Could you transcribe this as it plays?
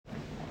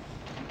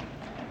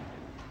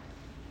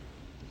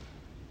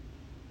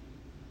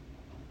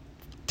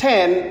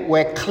10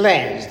 were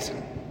cleansed.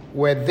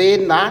 Were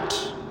they not?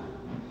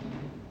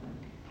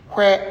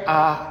 Where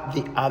are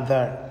the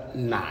other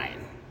 9?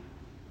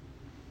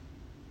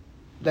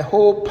 The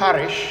whole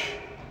parish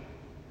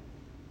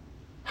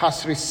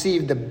has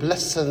received the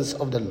blessings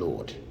of the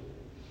Lord.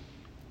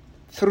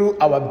 Through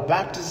our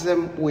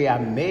baptism, we are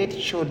made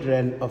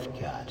children of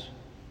God,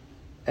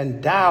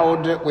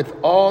 endowed with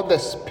all the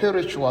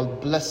spiritual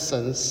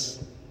blessings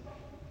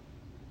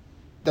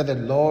that the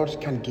Lord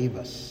can give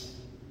us.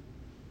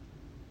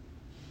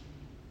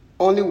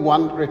 Only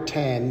one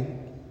returned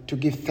to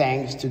give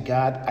thanks to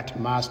God at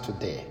Mass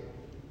today.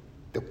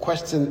 The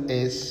question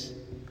is,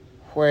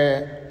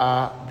 where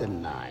are the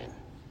 9?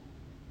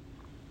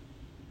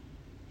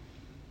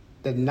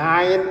 The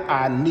 9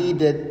 are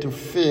needed to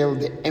fill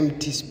the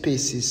empty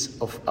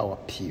spaces of our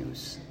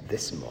pews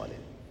this morning.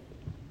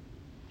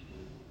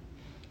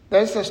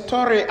 There's a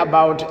story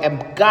about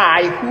a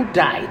guy who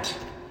died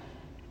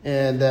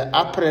and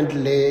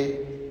apparently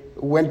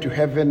went to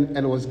heaven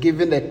and was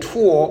given a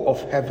tour of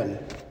heaven.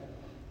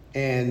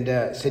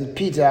 And St.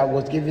 Peter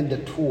was given the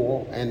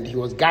tour and he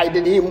was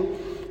guiding him.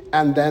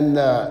 And then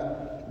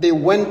they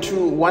went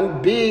to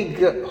one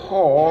big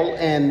hall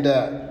and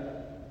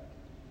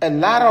a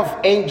lot of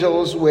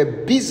angels were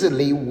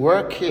busily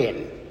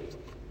working.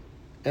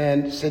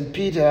 And St.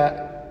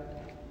 Peter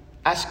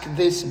asked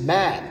this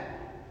man,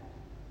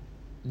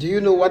 "Do you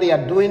know what they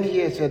are doing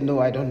here?" He said, "No,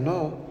 I don't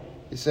know."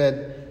 He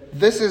said,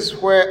 "This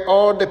is where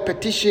all the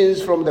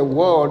petitions from the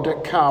world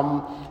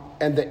come,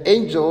 and the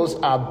angels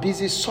are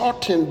busy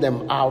sorting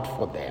them out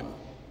for them."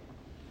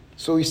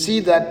 So you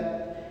see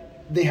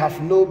that they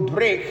have no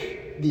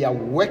break. They are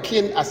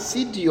working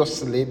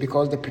assiduously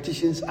because the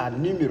petitions are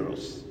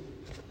numerous.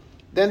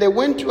 Then they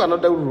went to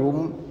another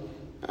room,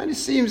 and it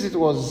seems it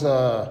was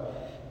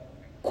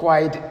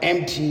quite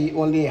empty,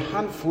 only a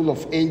handful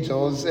of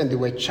angels, and they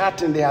were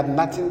chatting. They had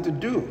nothing to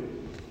do.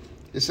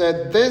 He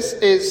said, "This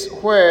is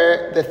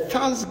where the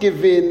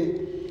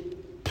Thanksgiving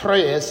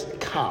prayers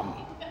come."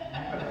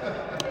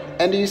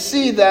 And you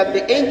see that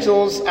the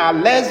angels are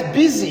less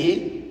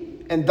busy,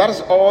 and that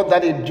is all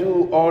that they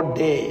do all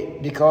day,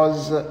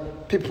 because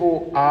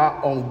people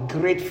are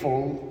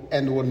ungrateful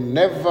and will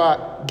never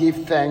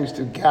give thanks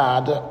to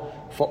God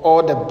for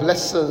all the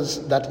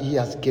blessings that he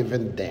has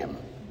given them.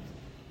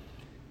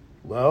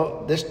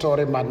 Well, this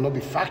story might not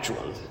be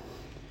factual,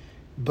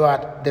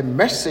 but the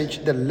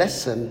message, the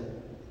lesson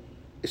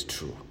is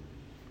true.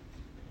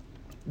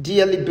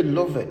 Dearly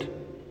beloved,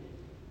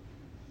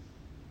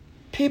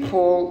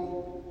 people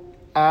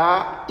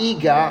are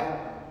eager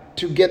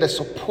to get the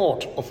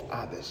support of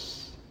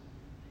others.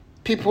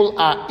 People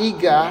are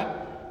eager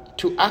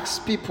to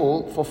ask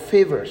people for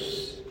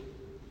favors.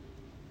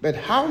 But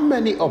how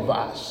many of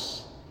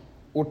us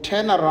will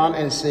turn around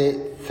and say,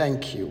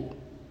 "Thank you"?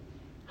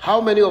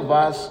 How many of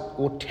us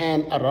will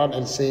turn around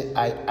and say,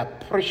 "I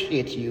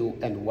appreciate you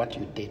and what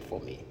you did for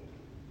me"?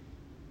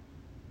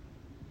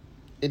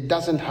 It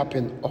doesn't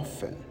happen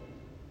often.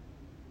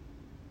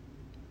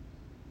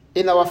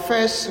 In our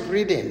first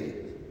reading,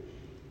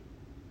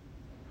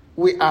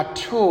 we are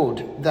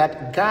told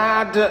that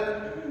God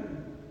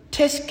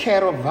takes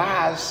care of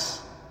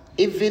us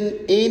even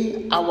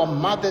in our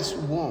mother's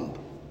womb.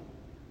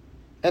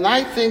 And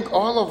I think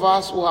all of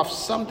us will have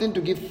something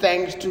to give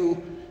thanks to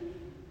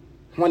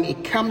when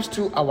it comes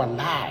to our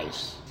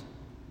lives.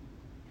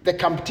 The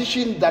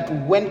competition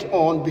that went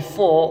on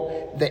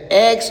before the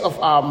eggs of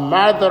our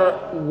mother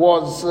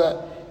was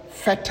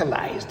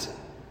fertilized.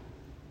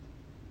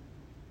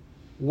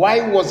 Why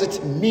was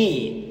it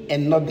me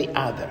and not the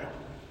other?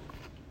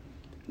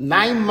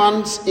 9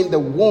 months in the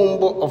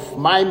womb of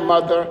my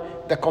mother,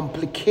 the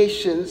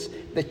complications,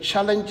 the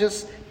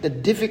challenges, the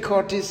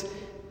difficulties,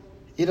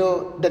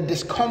 the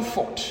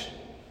discomfort.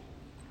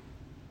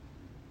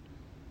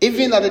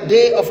 Even at the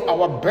day of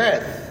our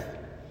birth,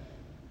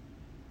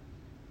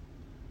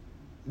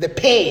 the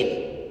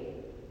pain.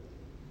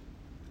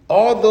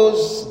 All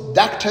those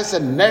doctors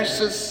and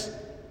nurses,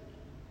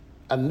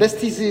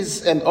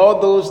 anesthesists, and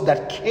all those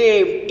that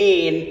came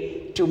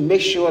in to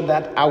make sure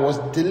that I was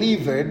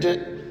delivered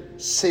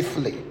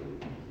safely.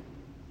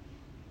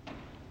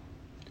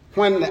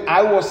 When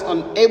I was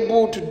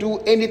unable to do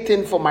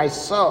anything for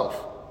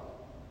myself,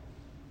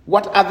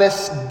 what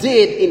others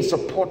did in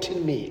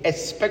supporting me,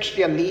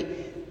 especially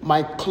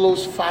my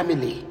close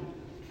family.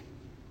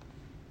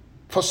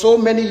 For so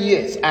many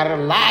years, I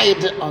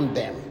relied on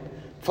them.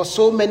 For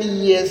so many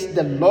years,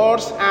 the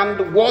Lord's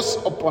hand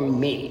was upon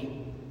me.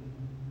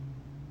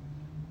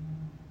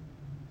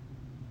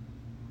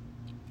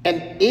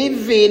 And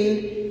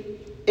even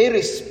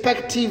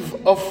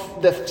irrespective of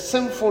the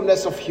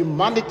sinfulness of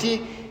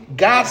humanity,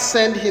 God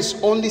sent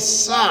his only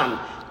Son,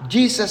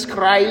 Jesus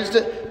Christ,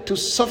 to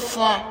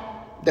suffer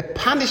the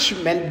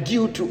punishment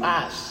due to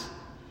us,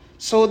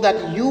 so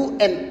that you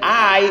and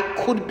I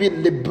could be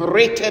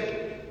liberated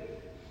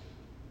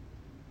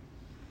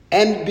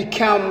and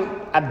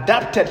become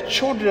adopted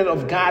children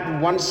of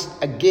God once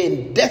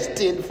again,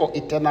 destined for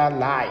eternal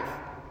life.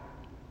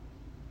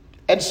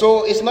 And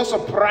so it's not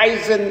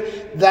surprising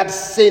that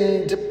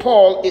St.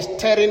 Paul is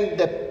telling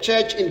the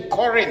church in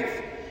Corinth,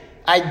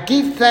 I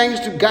give thanks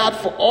to God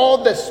for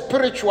all the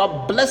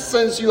spiritual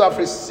blessings you have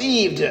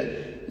received.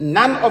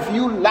 None of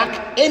you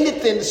lack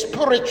anything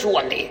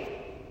spiritually.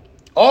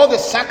 All the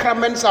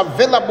sacraments are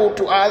available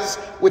to us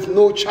with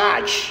no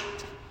charge.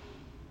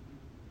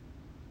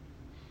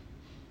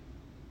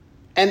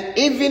 And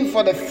even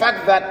for the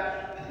fact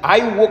that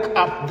I woke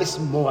up this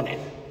morning,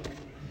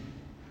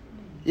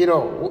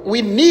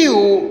 we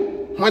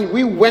knew when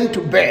we went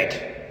to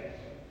bed.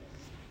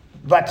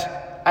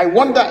 But I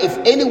wonder if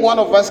any one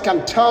of us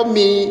can tell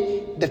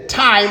me the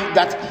time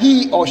that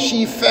he or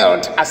she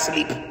felt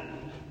asleep.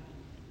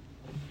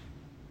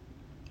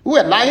 We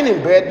were lying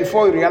in bed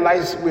before we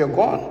realized we were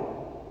gone.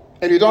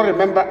 And we don't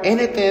remember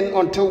anything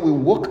until we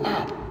woke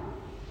up.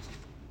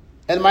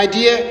 And my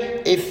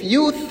dear, if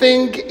you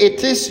think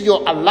it is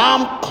your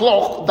alarm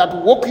clock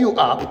that woke you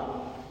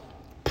up,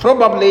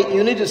 probably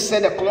you need to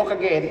set the clock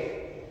again.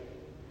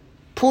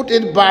 Put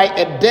it by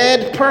a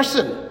dead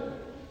person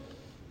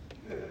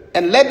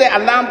and let the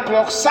alarm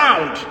clock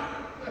sound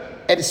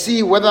and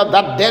see whether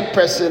that dead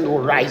person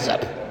will rise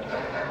up.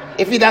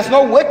 If he does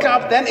not wake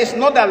up, then it's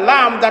not the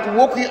alarm that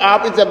woke you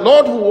up, it's the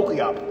Lord who woke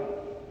you up.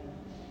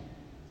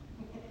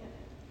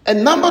 A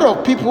number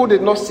of people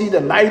did not see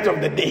the light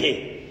of the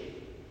day,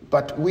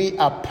 but we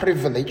are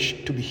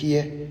privileged to be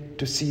here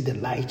to see the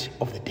light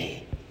of the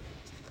day.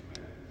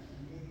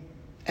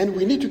 And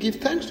we need to give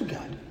thanks to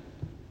God.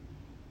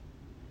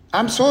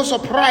 I'm so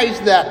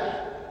surprised that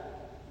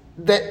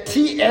the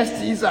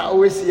TSTs are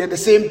always here, the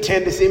same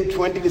 10, the same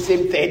 20, the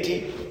same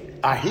 30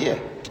 are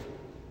here.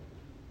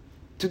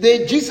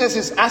 Today, Jesus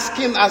is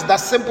asking us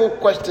that simple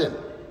question.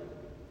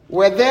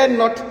 Were there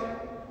not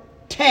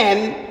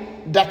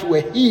 10 that were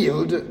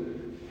healed?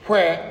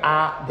 Where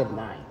are the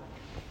 9?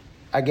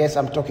 I guess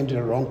I'm talking to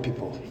the wrong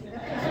people.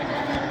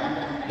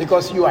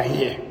 Because you are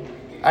here.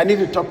 I need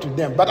to talk to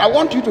them. But I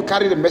want you to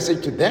carry the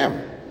message to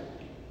them.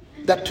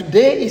 That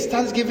today is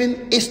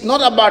Thanksgiving. It's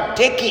not about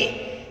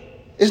turkey.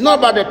 It's not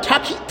about the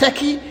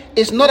turkey.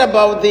 It's not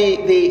about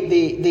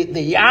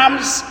the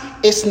yams.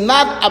 It's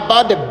not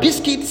about the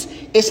biscuits.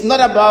 It's not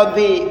about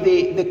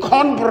the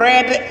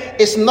cornbread.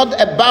 It's not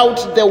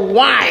about the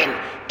wine.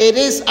 It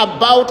is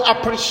about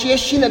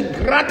appreciation and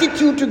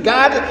gratitude to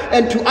God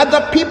and to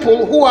other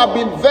people who have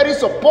been very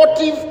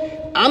supportive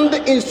and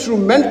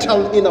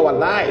instrumental in our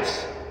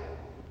lives.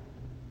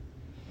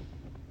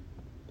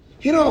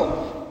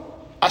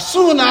 As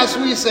soon as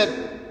we said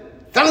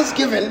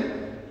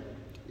Thanksgiving,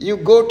 you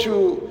go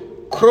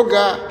to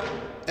Kroger,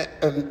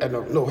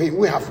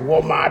 we have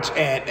Walmart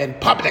and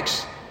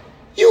Publix.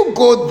 You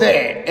go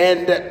there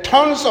and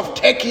tons of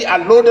turkey are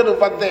loaded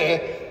over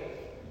there.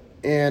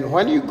 And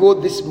when you go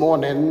this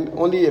morning,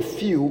 only a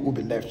few will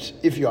be left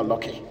if you are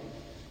lucky.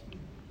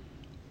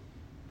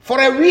 For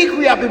a week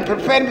we have been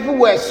preparing. People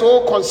were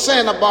so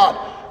concerned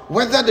about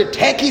whether the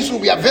turkeys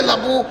will be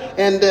available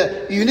and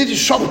you need to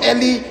shop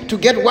early to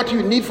get what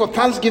you need for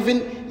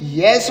Thanksgiving.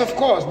 Yes, of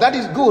course, that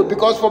is good,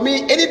 because for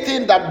me,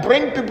 anything that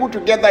brings people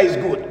together is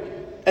good.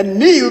 A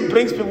meal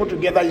brings people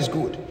together is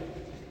good.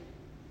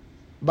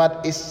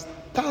 But is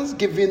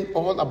Thanksgiving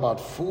all about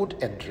food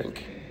and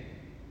drink?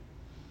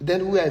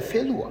 Then we are a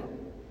failure.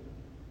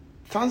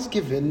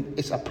 Thanksgiving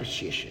is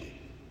appreciation.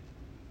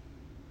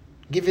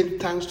 Giving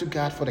thanks to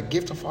God for the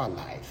gift of our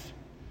life,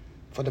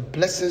 for the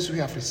blessings we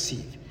have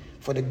received,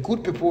 for the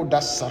good people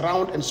that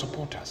surround and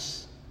support us.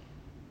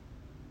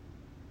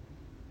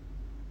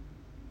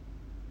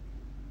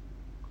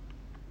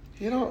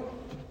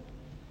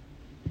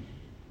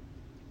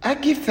 I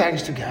give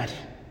thanks to God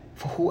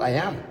for who I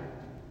am.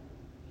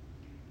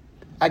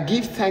 I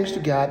give thanks to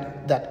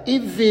God that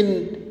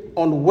even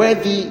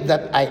unworthy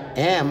that I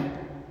am,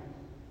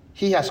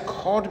 He has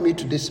called me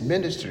to this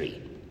ministry,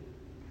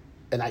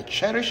 and I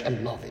cherish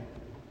and love it.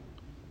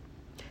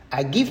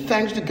 I give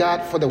thanks to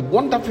God for the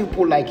wonderful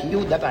people like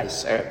you that I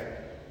serve.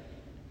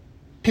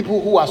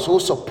 People who are so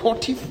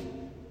supportive,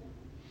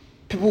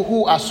 people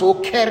who are so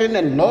caring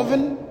and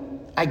loving.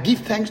 I give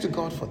thanks to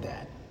God for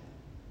that.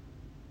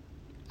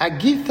 I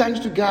give thanks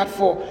to God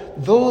for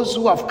those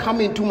who have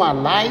come into my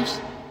lives,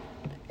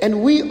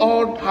 and we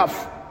all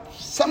have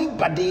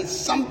somebody,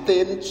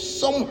 something,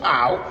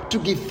 somehow to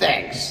give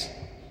thanks.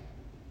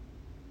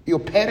 Your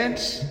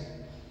parents,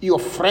 your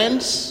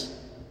friends,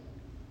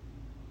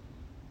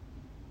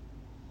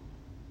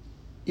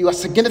 your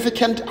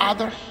significant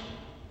other,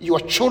 your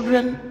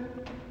children,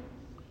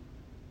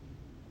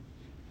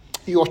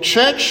 your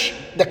church,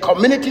 the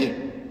community,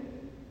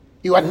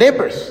 your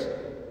neighbors.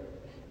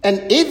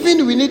 And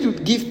even we need to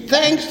give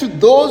thanks to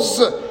those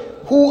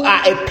who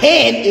are a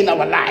pain in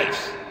our lives.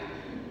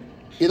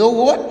 You know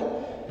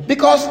what?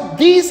 Because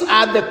these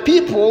are the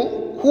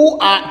people who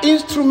are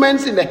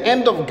instruments in the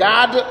hand of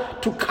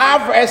God to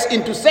carve us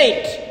into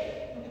saints.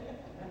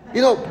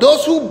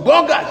 Those who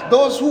bug us,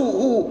 those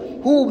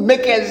who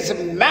make us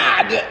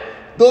mad,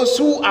 those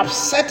who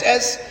upset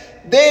us,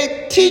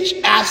 they teach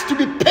us to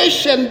be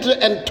patient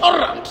and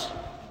tolerant.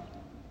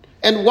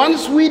 And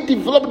once we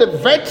develop the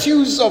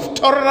virtues of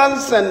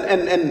tolerance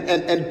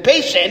and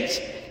patience,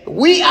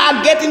 we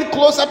are getting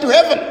closer to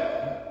heaven.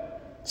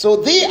 So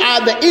they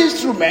are the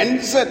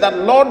instruments that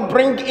Lord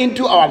bring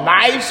into our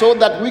lives so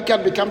that we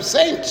can become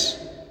saints.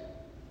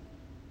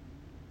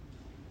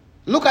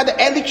 Look at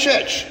the early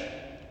church.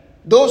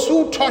 Those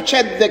who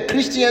tortured the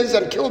Christians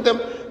and killed them,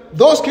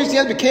 those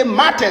Christians became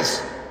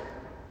martyrs.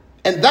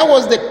 And that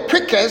was the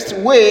quickest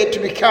way to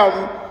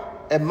become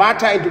a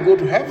martyr and to go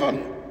to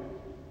heaven.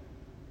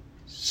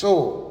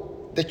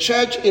 So, the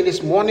church in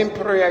its morning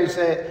prayer, you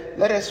say,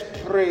 let us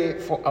pray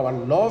for our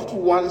loved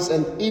ones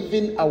and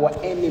even our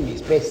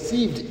enemies,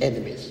 perceived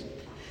enemies.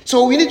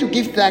 So we need to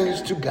give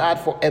thanks to God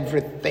for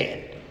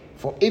everything.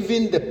 For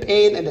even the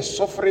pain and the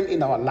suffering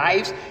in our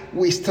lives,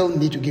 we still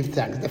need to give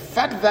thanks. The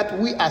fact that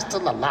we are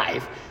still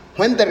alive,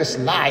 when there is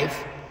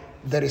life,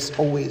 there is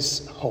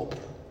always hope.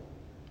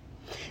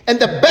 And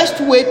the best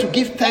way to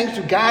give thanks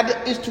to God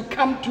is to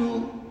come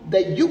to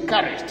the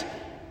Eucharist.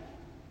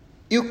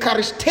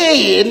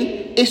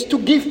 Eucharistein is to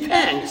give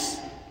thanks.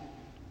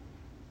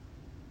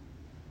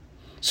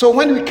 So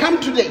when we come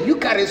to the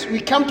Eucharist, we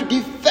come to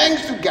give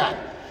thanks to God.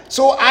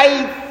 So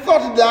I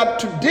thought that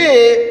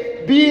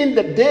today, being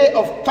the day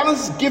of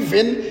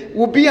Thanksgiving,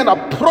 will be an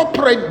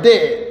appropriate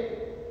day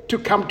to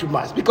come to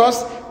Mass.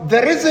 Because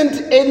there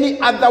isn't any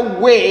other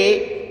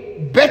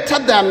way better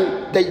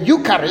than the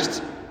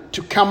Eucharist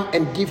to come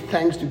and give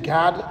thanks to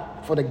God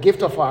for the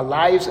gift of our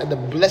lives and the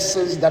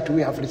blessings that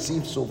we have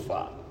received so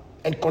far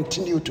and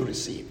continue to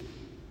receive.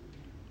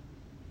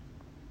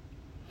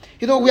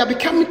 You know, we are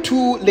becoming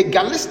too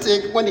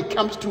legalistic when it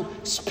comes to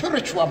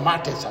spiritual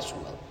matters as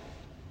well.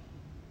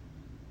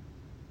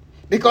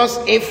 Because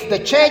if the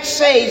church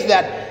says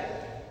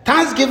that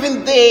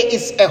Thanksgiving Day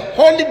is a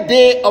holy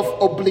day of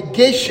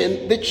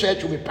obligation, the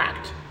church will be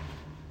packed.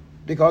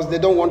 Because they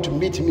don't want to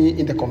meet me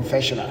in the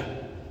confessional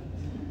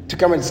to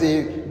come and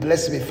say,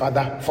 bless me,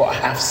 Father, for I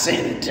have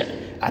sinned.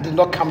 I did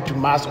not come to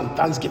Mass on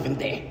Thanksgiving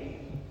Day.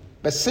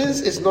 But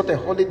since it's not a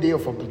holy day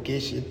of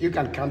obligation, you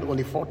can count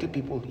only 40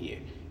 people here.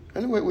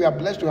 Anyway, we are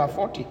blessed to have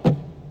 40.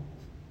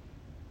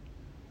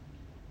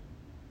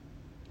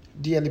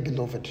 Dearly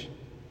beloved,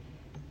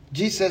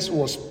 Jesus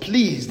was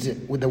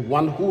pleased with the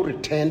one who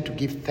returned to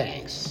give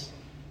thanks.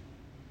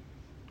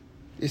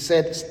 He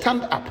said,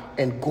 stand up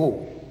and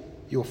go.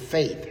 Your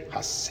faith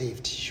has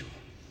saved you.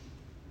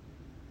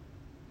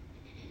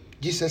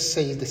 Jesus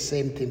says the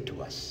same thing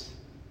to us.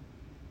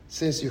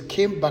 Since you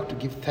came back to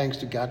give thanks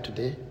to God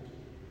today,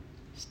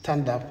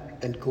 stand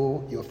up and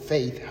go. Your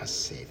faith has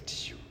saved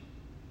you.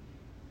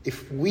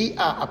 If we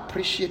are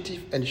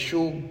appreciative and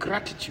show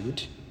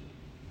gratitude,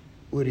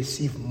 we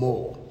receive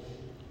more.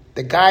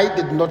 The guy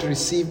did not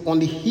receive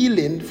only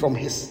healing from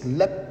his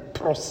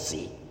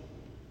leprosy.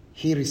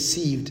 He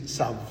received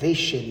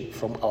salvation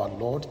from our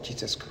Lord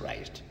Jesus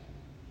Christ.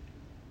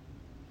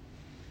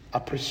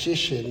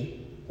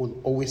 Appreciation will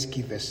always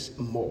give us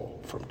more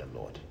from the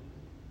Lord.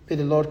 May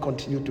the Lord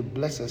continue to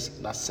bless us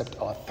and accept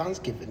our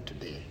thanksgiving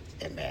today.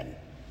 Amen.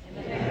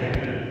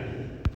 Amen.